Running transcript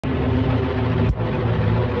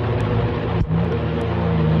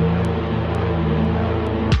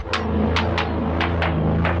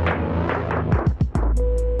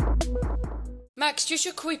Max, you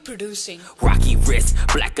should quit producing. Rocky wrist,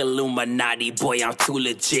 black Illuminati, boy, I'm too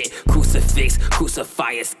legit. Crucifix,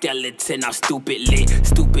 crucify a skeleton, I'm stupid lit.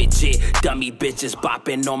 Stupid jit, dummy bitches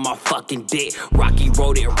bopping on my fucking dick. Rocky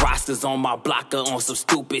roded rosters on my blocker on some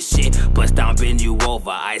stupid shit. Bust down, bend you over,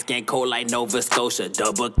 ice game cold like Nova Scotia.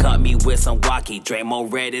 Double cut me with some Rocky,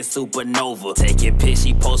 Dramo red and supernova. Taking pics,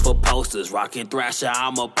 she post for posters. Rockin' Thrasher,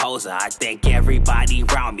 I'm a poser. I think everybody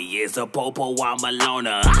around me is a popo, I'm a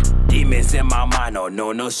loner. Demons in my mind, oh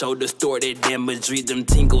no, show distorted imagery, them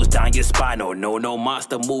tingles down your spine, oh no,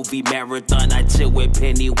 monster movie marathon, I chill with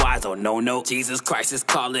Pennywise, oh no, Jesus Christ is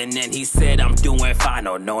calling and he said I'm doing fine,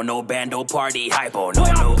 oh no, bando party hype, oh no.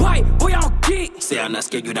 Boy, I'm pipe, boy, I'm geek. Say I'm not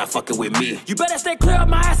scared, you not fucking with me. You better stay clear of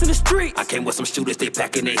my ass in the street. I came with some shooters, they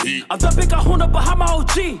packing the heat. I'm the big Kahuna behind my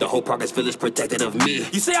OG. The whole Progress Village protected of me.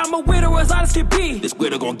 You say I'm a widow as honest can be. This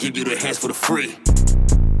widow gon' give you the hands for the free.